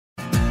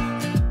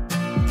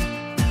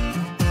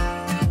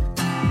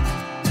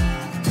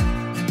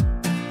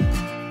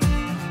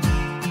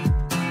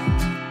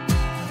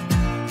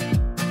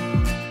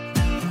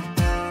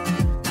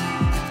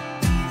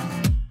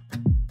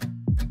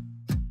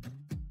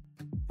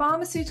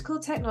Pharmaceutical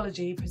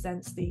Technology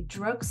presents the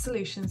Drug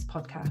Solutions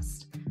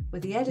podcast, where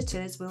the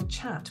editors will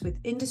chat with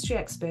industry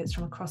experts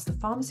from across the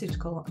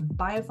pharmaceutical and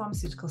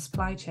biopharmaceutical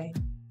supply chain.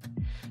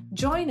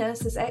 Join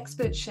us as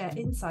experts share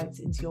insights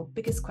into your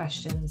biggest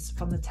questions,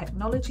 from the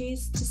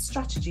technologies to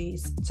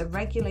strategies to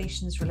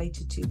regulations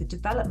related to the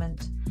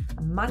development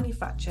and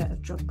manufacture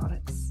of drug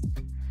products.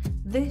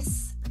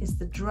 This is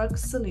the Drug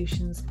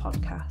Solutions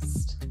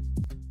podcast.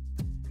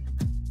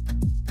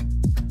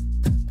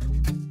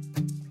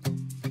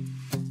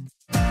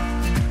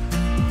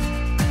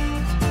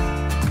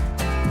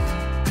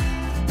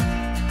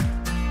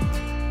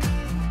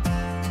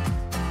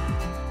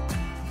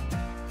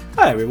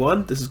 Hi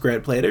everyone, this is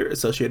Grant Playter,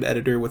 Associate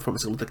Editor with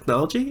Pharmaceutical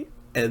Technology,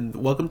 and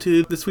welcome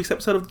to this week's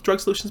episode of the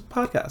Drug Solutions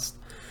podcast.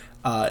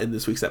 In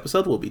this week's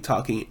episode, we'll be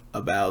talking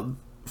about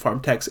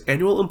PharmTech's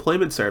annual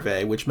employment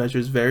survey, which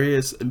measures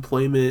various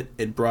employment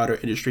and broader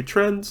industry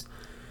trends.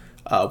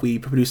 We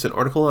produce an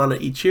article on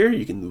it each year.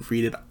 You can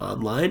read it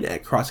online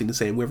at Crossing the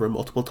Same River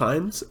multiple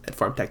times at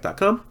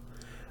pharmtech.com.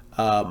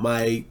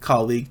 My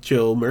colleague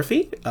Jill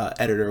Murphy,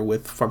 editor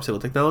with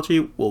Pharmaceutical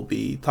Technology, will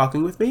be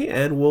talking with me,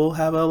 and we'll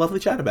have a lovely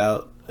chat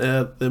about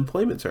the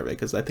employment survey,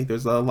 because I think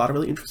there's a lot of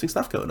really interesting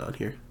stuff going on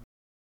here.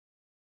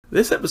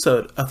 This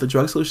episode of the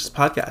Drug Solutions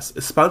podcast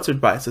is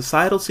sponsored by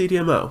Societal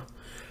CDMO.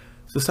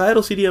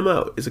 Societal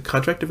CDMO is a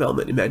contract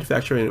development and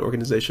manufacturing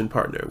organization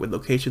partner with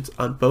locations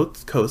on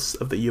both coasts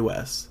of the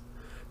U.S.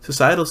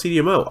 Societal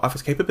CDMO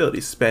offers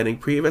capabilities spanning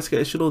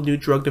pre-investigational new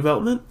drug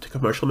development to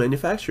commercial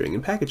manufacturing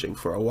and packaging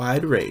for a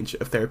wide range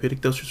of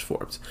therapeutic dosage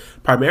forms,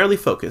 primarily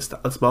focused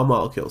on small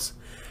molecules.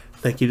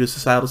 Thank you to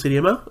Societal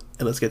CDMO,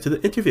 and let's get to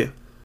the interview.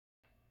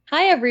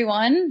 Hi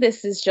everyone,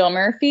 this is Jill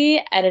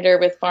Murphy, editor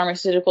with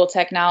Pharmaceutical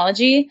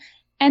Technology,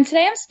 and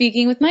today I'm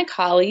speaking with my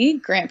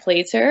colleague, Grant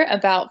Playter,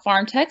 about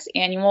PharmTech's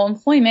annual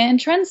employment and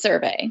trend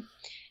survey.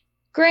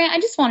 Grant, I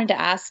just wanted to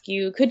ask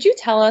you, could you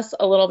tell us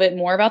a little bit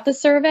more about the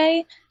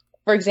survey?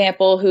 For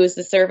example, who is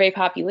the survey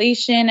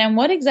population, and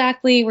what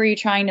exactly were you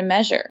trying to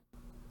measure?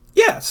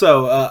 Yeah,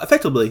 so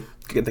effectively,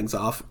 to get things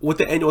off, what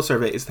the annual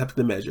survey is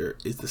attempting to measure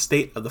is the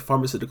state of the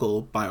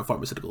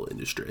biopharmaceutical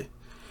industry.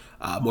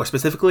 More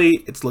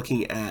specifically, it's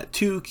looking at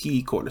two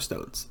key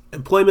cornerstones: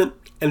 employment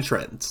and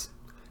trends.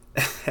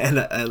 and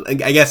I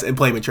guess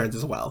employment trends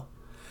as well.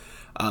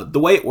 The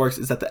way it works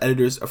is that the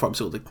editors of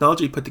Pharmaceutical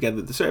Technology put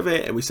together the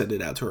survey, and we send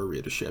it out to our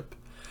readership.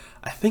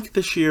 I think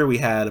this year we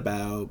had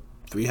about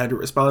 300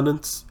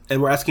 respondents,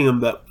 and we're asking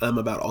them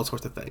about all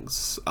sorts of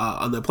things.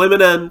 On the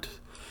employment end,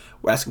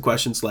 we're asking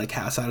questions like,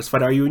 how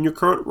satisfied are you in your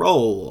current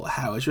role?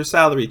 How has your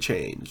salary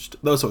changed?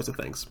 Those sorts of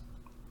things.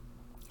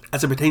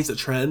 As it pertains to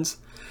trends,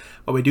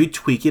 while we do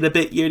tweak it a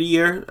bit year to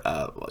year,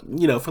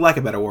 for lack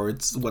of better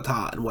words, what's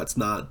hot and what's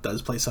not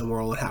does play some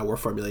role in how we're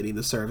formulating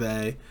the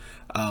survey.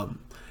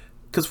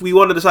 Because we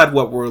want to decide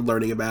what we're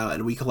learning about,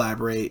 and we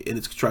collaborate in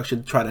its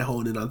construction to try to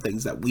hone in on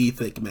things that we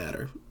think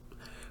matter.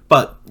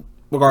 But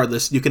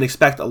regardless, you can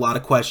expect a lot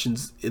of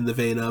questions in the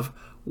vein of,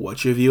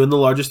 what's your view in the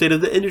larger state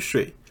of the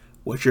industry?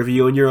 What's your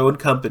view in your own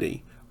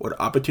company? What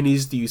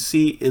opportunities do you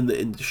see in the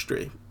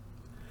industry?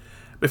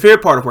 My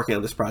favorite part of working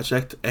on this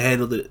project, I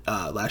handled it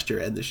last year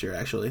and this year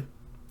actually,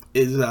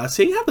 is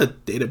seeing how the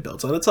data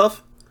builds on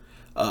itself.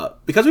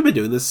 Because we've been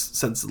doing this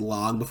since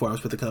long before I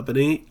was with the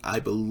company,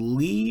 I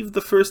believe the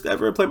first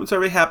ever employment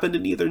survey happened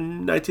in either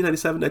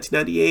 1997,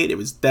 1998. It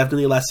was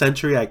definitely last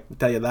century, I can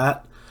tell you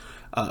that.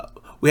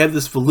 We have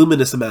this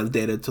voluminous amount of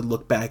data to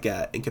look back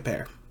at and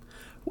compare.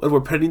 When we're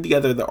putting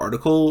together the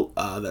article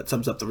that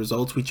sums up the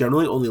results, we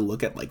generally only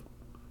look at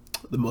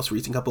the most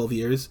recent couple of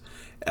years,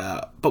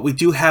 but we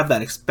do have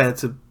that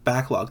expansive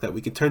backlog that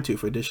we can turn to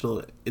for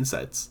additional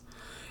insights.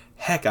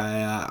 Heck,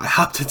 I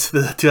hopped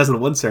into the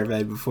 2001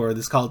 survey before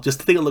this call just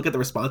to take a look at the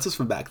responses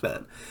from back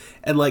then.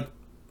 And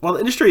while the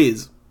industry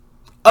is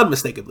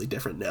unmistakably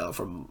different now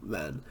from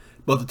then,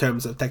 both in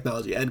terms of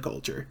technology and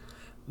culture,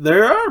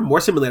 there are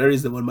more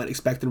similarities than one might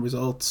expect in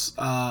results.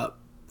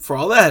 For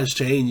all that has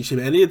changed,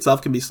 humanity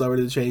itself can be slower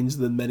to change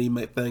than many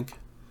might think.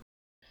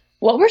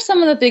 What were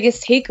some of the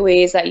biggest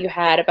takeaways that you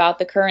had about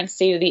the current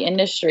state of the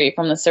industry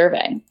from the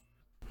survey?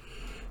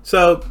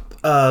 So,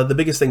 the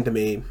biggest thing to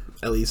me,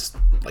 at least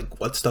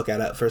what stuck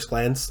out at first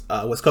glance,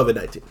 was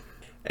COVID-19.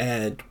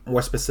 And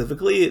more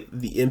specifically,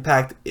 the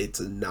impact it's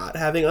not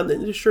having on the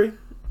industry.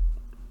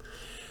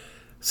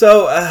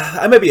 So,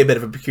 I might be a bit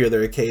of a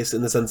peculiar case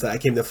in the sense that I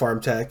came to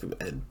PharmTech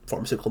and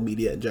pharmaceutical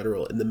media in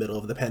general in the middle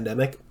of the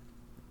pandemic.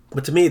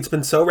 But to me, it's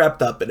been so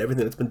wrapped up in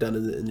everything that's been done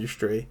in the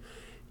industry.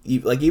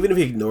 Even if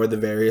you ignore the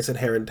various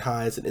inherent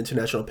ties an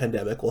international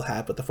pandemic will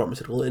have with the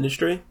pharmaceutical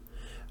industry,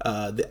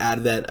 the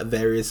advent of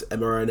various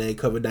mRNA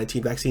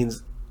COVID-19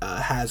 vaccines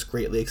has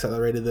greatly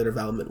accelerated their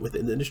development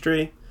within the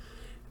industry,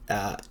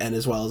 and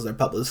as well as their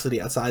publicity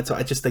outside. So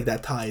I just think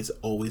that tie is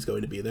always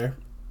going to be there.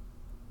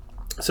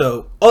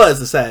 So all that is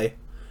to say,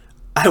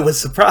 I was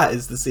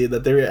surprised to see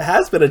that there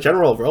has been a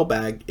general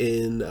rollback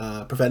in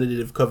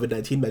preventative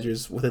COVID-19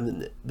 measures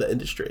within the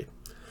industry.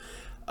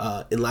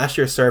 In last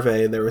year's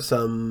survey, there were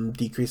some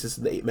decreases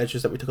in the 8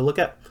 measures that we took a look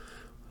at,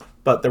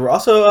 but there were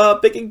also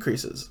big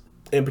increases.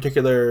 in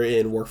particular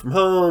in work from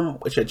home,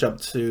 which had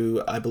jumped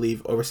to, I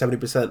believe, over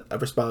 70%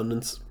 of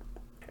respondents.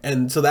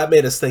 And so that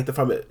made us think the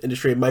pharma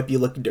industry might be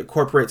looking to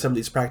incorporate some of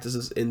these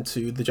practices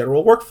into the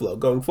general workflow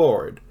going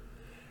forward.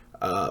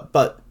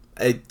 But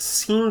it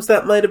seems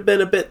that might have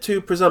been a bit too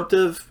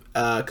presumptive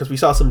because we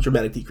saw some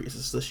dramatic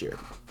decreases this year.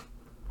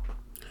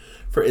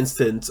 For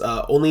instance,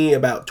 only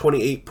about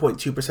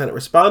 28.2% of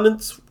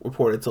respondents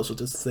reported social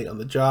distancing on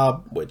the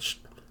job,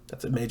 which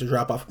that's a major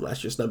drop-off from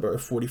last year's number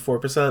of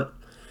 44%.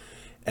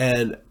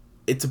 And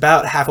it's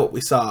about half what we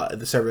saw in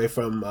the survey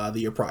from the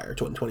year prior,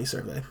 2020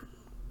 survey,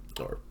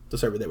 or the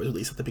survey that was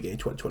released at the beginning of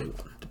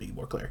 2021, to be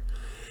more clear.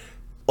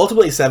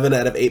 Ultimately, 7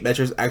 out of 8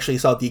 measures actually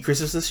saw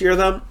decreases this year,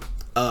 though.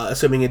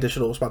 Assuming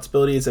additional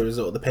responsibilities as a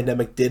result of the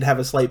pandemic did have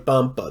a slight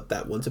bump, but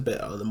that one's a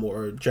bit on the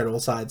more general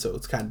side, so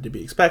it's kind of to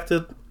be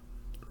expected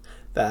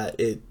that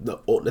it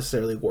won't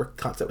necessarily work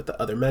concept with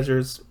the other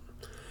measures.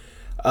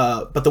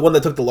 But the one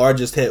that took the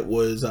largest hit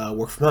was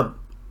work from home.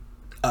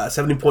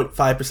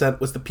 70.5%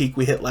 was the peak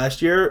we hit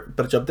last year,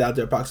 but it jumped down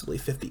to approximately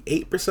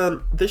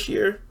 58% this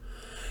year.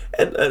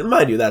 And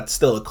mind you, that's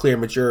still a clear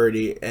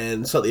majority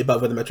and slightly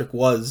above where the metric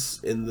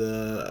was in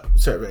the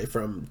survey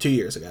from 2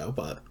 years ago,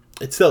 but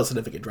it's still a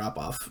significant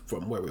drop-off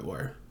from where we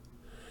were.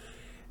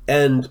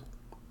 And,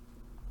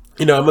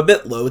 you know, I'm a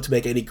bit low to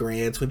make any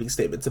grand sweeping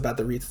statements about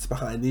the reasons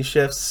behind these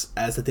shifts,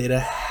 as the data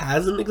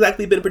hasn't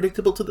exactly been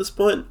predictable to this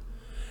point.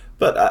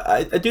 But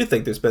I do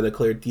think there's been a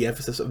clear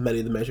de-emphasis of many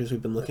of the measures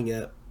we've been looking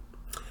at.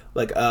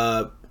 Like,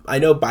 I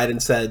know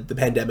Biden said the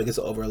pandemic is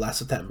over last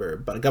September,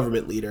 but a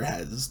government leader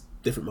has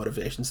different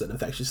motivations than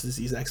infectious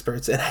disease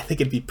experts, and I think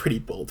it'd be pretty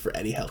bold for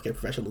any healthcare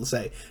professional to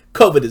say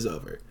COVID is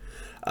over.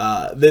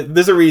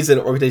 There's a reason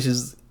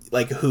organizations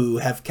like WHO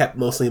have kept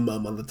mostly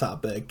mum on the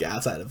topic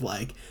outside of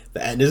like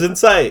the end is in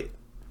sight.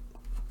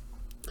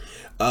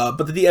 But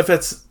the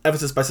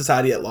de-emphasis by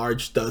society at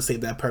large does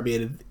seem to have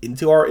permeated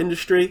into our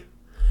industry.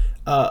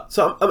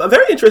 So I'm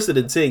very interested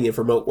in seeing if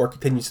remote work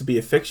continues to be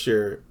a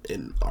fixture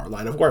in our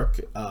line of work.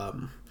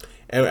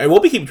 And we'll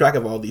be keeping track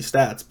of all these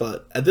stats,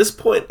 but at this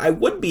point, I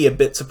would be a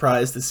bit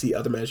surprised to see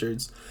other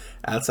measures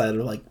outside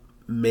of like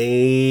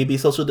maybe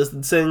social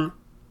distancing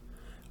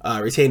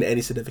retain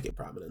any significant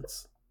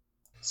prominence.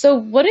 So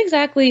what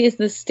exactly is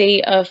the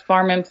state of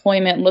pharma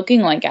employment looking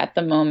like at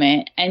the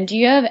moment? And do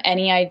you have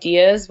any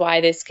ideas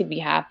why this could be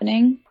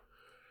happening?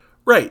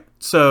 Right.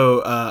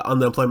 So on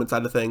the employment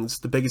side of things,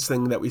 the biggest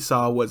thing that we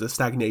saw was a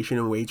stagnation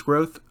in wage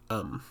growth.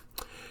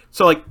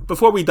 So like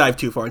before we dive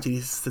too far into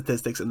these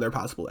statistics and their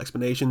possible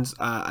explanations,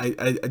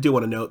 I do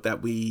want to note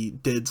that we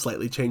did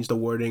slightly change the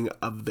wording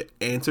of the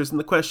answers in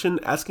the question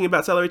asking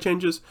about salary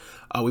changes.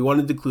 We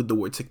wanted to include the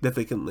word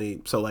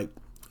significantly. So like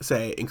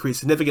say increase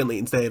significantly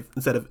instead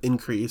of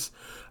increase,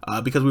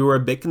 because we were a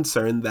bit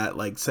concerned that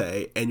like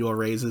say annual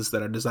raises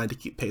that are designed to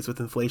keep pace with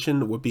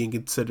inflation were being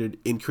considered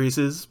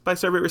increases by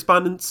survey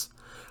respondents.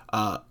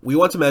 We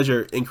want to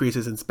measure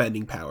increases in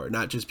spending power,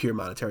 not just pure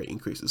monetary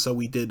increases. So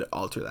we did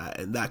alter that,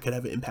 and that could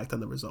have an impact on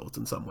the results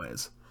in some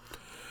ways.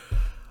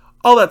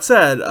 All that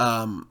said,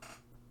 about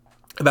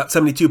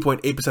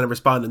 72.8% of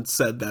respondents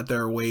said that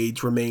their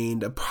wage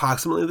remained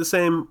approximately the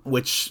same,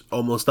 which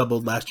almost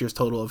doubled last year's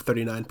total of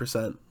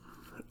 39%.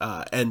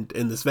 And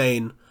in this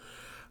vein,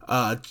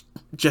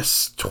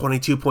 just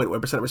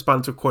 22.1% of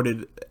respondents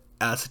recorded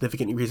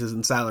significant increases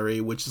in salary,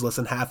 which is less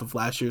than half of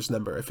last year's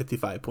number of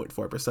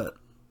 55.4%.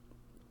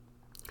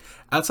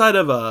 Outside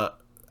of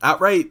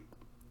outright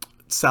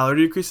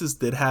salary decreases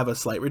did have a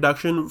slight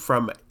reduction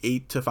from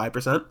 8 to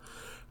 5%,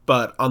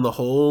 but on the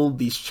whole,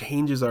 these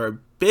changes are a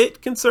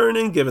bit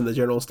concerning given the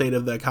general state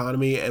of the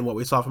economy and what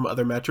we saw from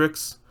other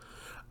metrics.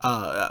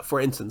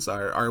 For instance,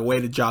 our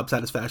weighted job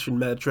satisfaction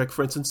metric,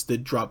 for instance,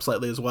 did drop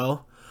slightly as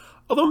well,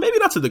 although maybe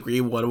not to the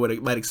degree one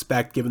might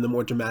expect given the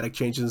more dramatic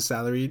changes in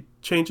salary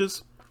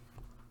changes.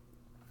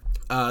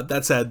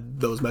 That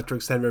said, those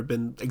metrics have never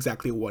been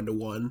exactly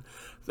one-to-one.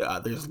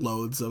 There's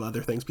loads of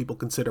other things people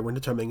consider when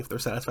determining if they're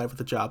satisfied with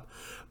the job.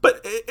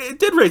 But it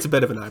did raise a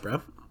bit of an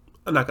eyebrow.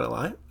 I'm not going to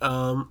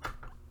lie.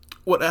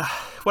 What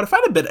I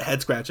find a bit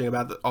head-scratching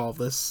about all of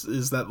this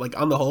is that, like,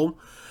 on the whole,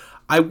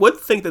 I would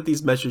think that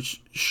these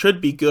measures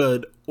should be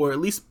good, or at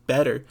least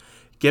better,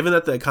 given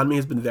that the economy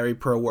has been very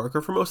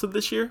pro-worker for most of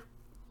this year.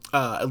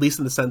 At least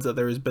in the sense that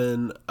there has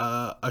been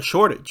a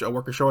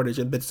worker shortage,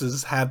 and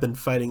businesses have been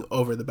fighting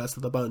over the best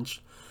of the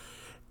bunch.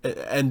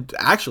 And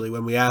actually,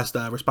 when we asked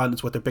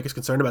respondents what their biggest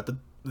concern about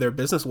their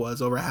business was,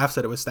 over half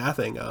said it was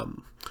staffing.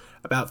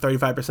 About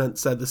 35%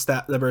 said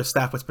the number of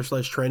staff with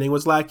specialized training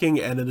was lacking,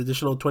 and an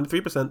additional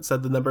 23%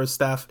 said the number of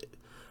staff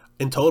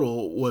in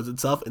total was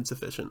itself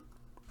insufficient.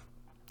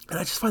 And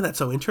I just find that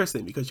so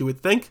interesting, because you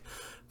would think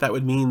that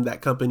would mean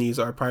that companies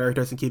are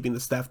prioritizing keeping the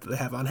staff that they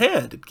have on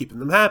hand and keeping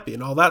them happy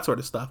and all that sort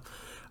of stuff.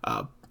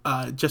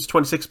 Just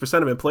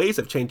 26% of employees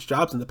have changed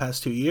jobs in the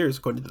past 2 years,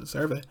 according to the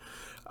survey.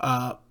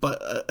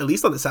 But at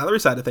least on the salary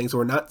side of things,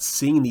 we're not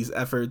seeing these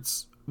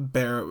efforts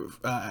bear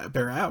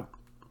out.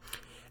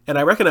 And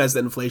I recognize that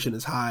inflation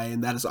is high,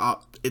 and that is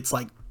it's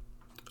like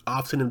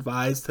often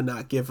advised to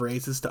not give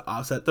raises to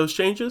offset those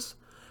changes.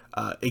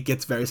 It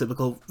gets very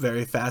cyclical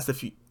very fast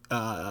if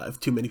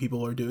too many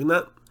people are doing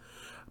that.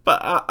 But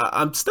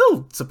I'm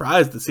still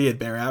surprised to see it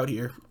bear out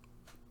here.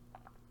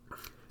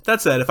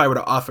 That said, if I were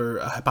to offer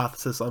a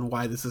hypothesis on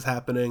why this is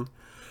happening,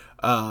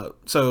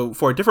 so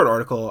for a different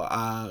article,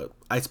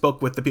 I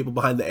spoke with the people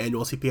behind the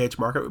annual CPH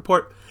market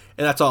report,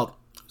 and that's all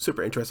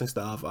super interesting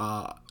stuff.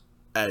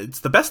 It's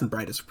the best and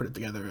brightest put it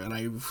together, and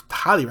I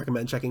highly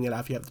recommend checking it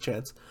out if you have the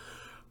chance.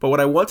 But what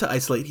I want to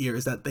isolate here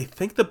is that they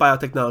think the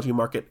biotechnology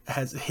market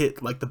has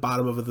hit like the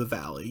bottom of the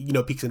valley,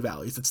 peaks and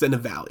valleys. It's in a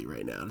valley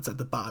right now, and it's at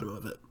the bottom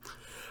of it.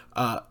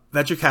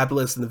 Venture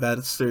capitalists and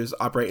investors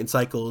operate in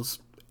cycles,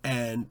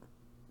 and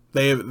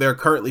they're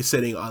currently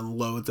sitting on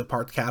loads of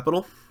parked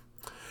capital.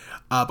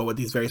 But what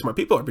these very smart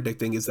people are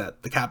predicting is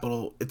that the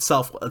capital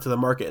itself will enter the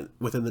market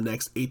within the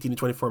next 18 to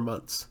 24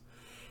 months.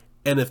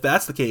 And if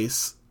that's the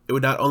case, it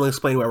would not only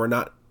explain why we're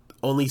not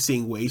only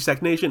seeing wage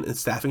stagnation and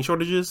staffing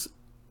shortages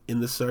in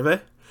this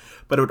survey,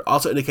 but it would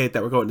also indicate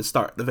that we're going to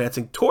start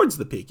advancing towards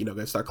the peak, going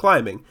to start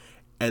climbing,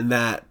 and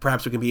that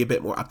perhaps we can be a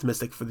bit more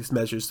optimistic for these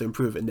measures to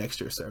improve in next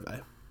year's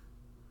survey.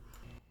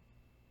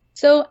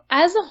 So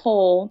as a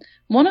whole,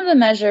 one of the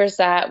measures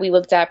that we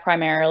looked at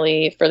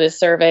primarily for this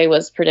survey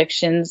was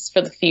predictions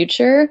for the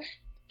future.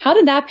 How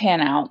did that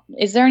pan out?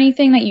 Is there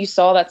anything that you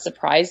saw that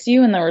surprised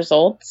you in the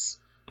results?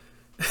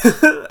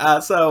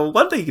 So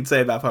one thing you can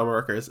say about farm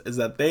workers is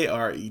that they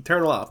are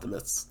eternal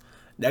optimists.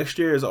 Next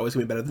year is always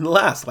going to be better than the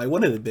last. Why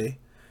wouldn't it be?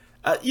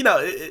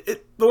 The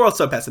world's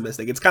so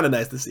pessimistic. It's kind of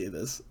nice to see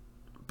this.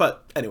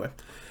 But anyway,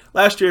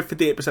 last year,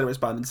 58% of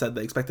respondents said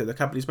they expected their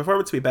company's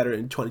performance to be better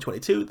in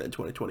 2022 than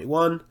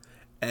 2021,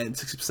 and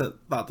 60%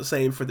 thought the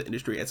same for the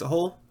industry as a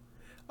whole.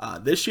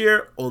 This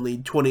year, only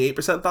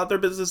 28% thought their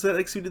business had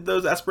exceeded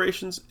those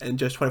aspirations, and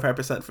just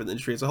 25% for the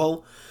industry as a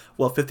whole,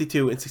 while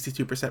 52 and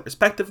 62%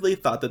 respectively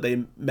thought that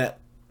they met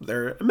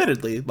their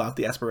admittedly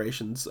lofty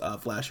aspirations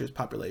of last year's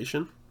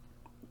population.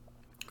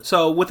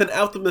 So, with an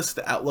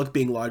optimistic outlook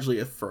being largely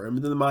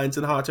affirmed in the minds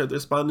and hearts of the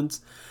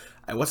respondents,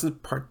 I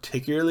wasn't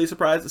particularly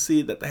surprised to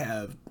see that they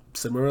have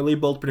similarly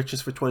bold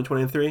predictions for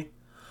 2023.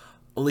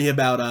 Only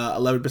about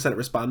 11% of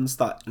respondents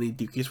thought any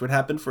decrease would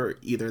happen for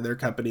either their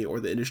company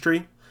or the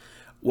industry,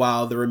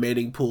 while the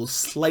remaining pool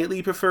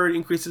slightly preferred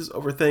increases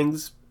over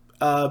things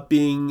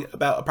being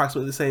about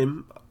approximately the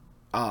same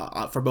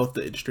for both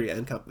the industry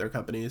and their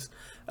companies.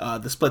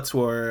 The splits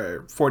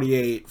were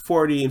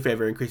 48-40 in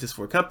favor of increases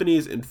for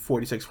companies and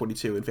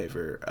 46-42 in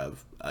favor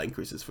of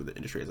increases for the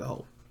industry as a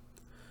whole.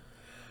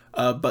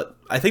 But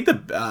I think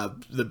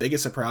the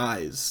biggest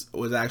surprise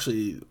was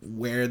actually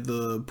where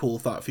the pool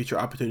thought future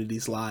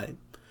opportunities lie.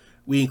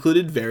 We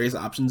included various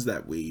options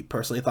that we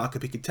personally thought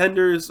could be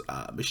contenders: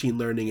 machine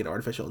learning and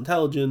artificial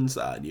intelligence,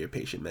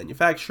 near-patient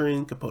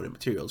manufacturing, component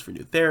materials for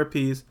new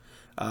therapies.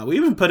 We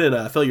even put in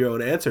a fill your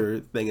own answer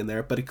thing in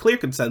there, but a clear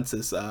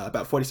consensus,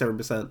 about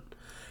 47%,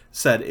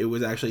 said it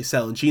was actually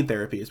cell and gene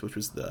therapies, which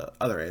was the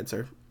other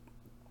answer.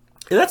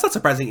 And that's not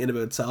surprising in and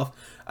of itself.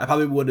 I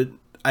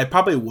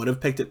probably would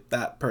have picked it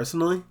that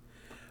personally,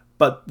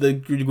 but the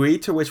degree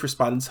to which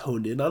respondents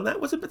honed in on that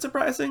was a bit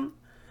surprising.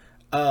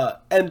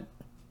 And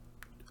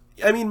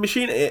I mean,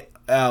 machine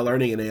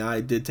learning and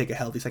AI did take a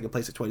healthy second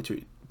place at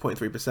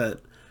 22.3%,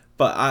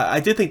 but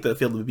I did think the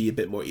field would be a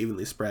bit more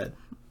evenly spread.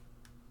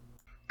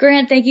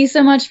 Grant, thank you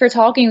so much for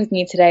talking with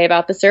me today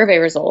about the survey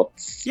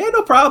results. Yeah,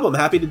 no problem.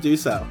 Happy to do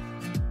so.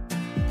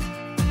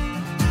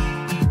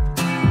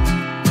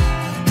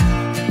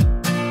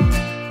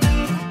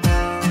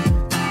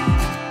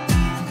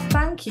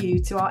 Thank you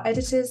to our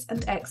editors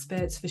and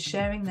experts for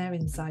sharing their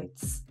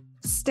insights.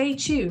 Stay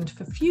tuned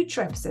for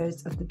future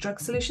episodes of the Drug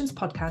Solutions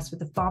podcast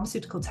with the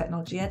Pharmaceutical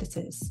Technology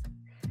editors.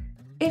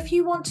 If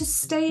you want to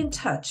stay in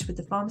touch with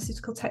the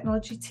Pharmaceutical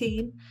Technology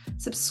team,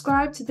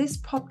 subscribe to this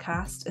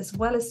podcast as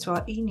well as to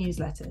our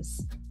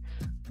e-newsletters.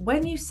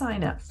 When you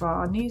sign up for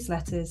our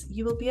newsletters,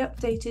 you will be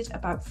updated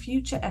about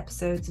future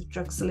episodes of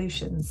Drug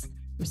Solutions,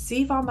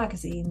 receive our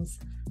magazines,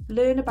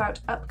 learn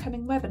about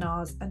upcoming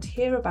webinars, and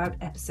hear about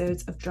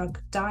episodes of Drug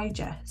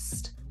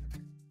Digest.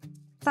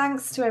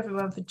 Thanks to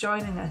everyone for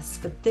joining us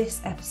for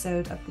this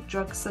episode of the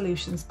Drug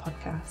Solutions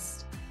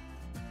podcast.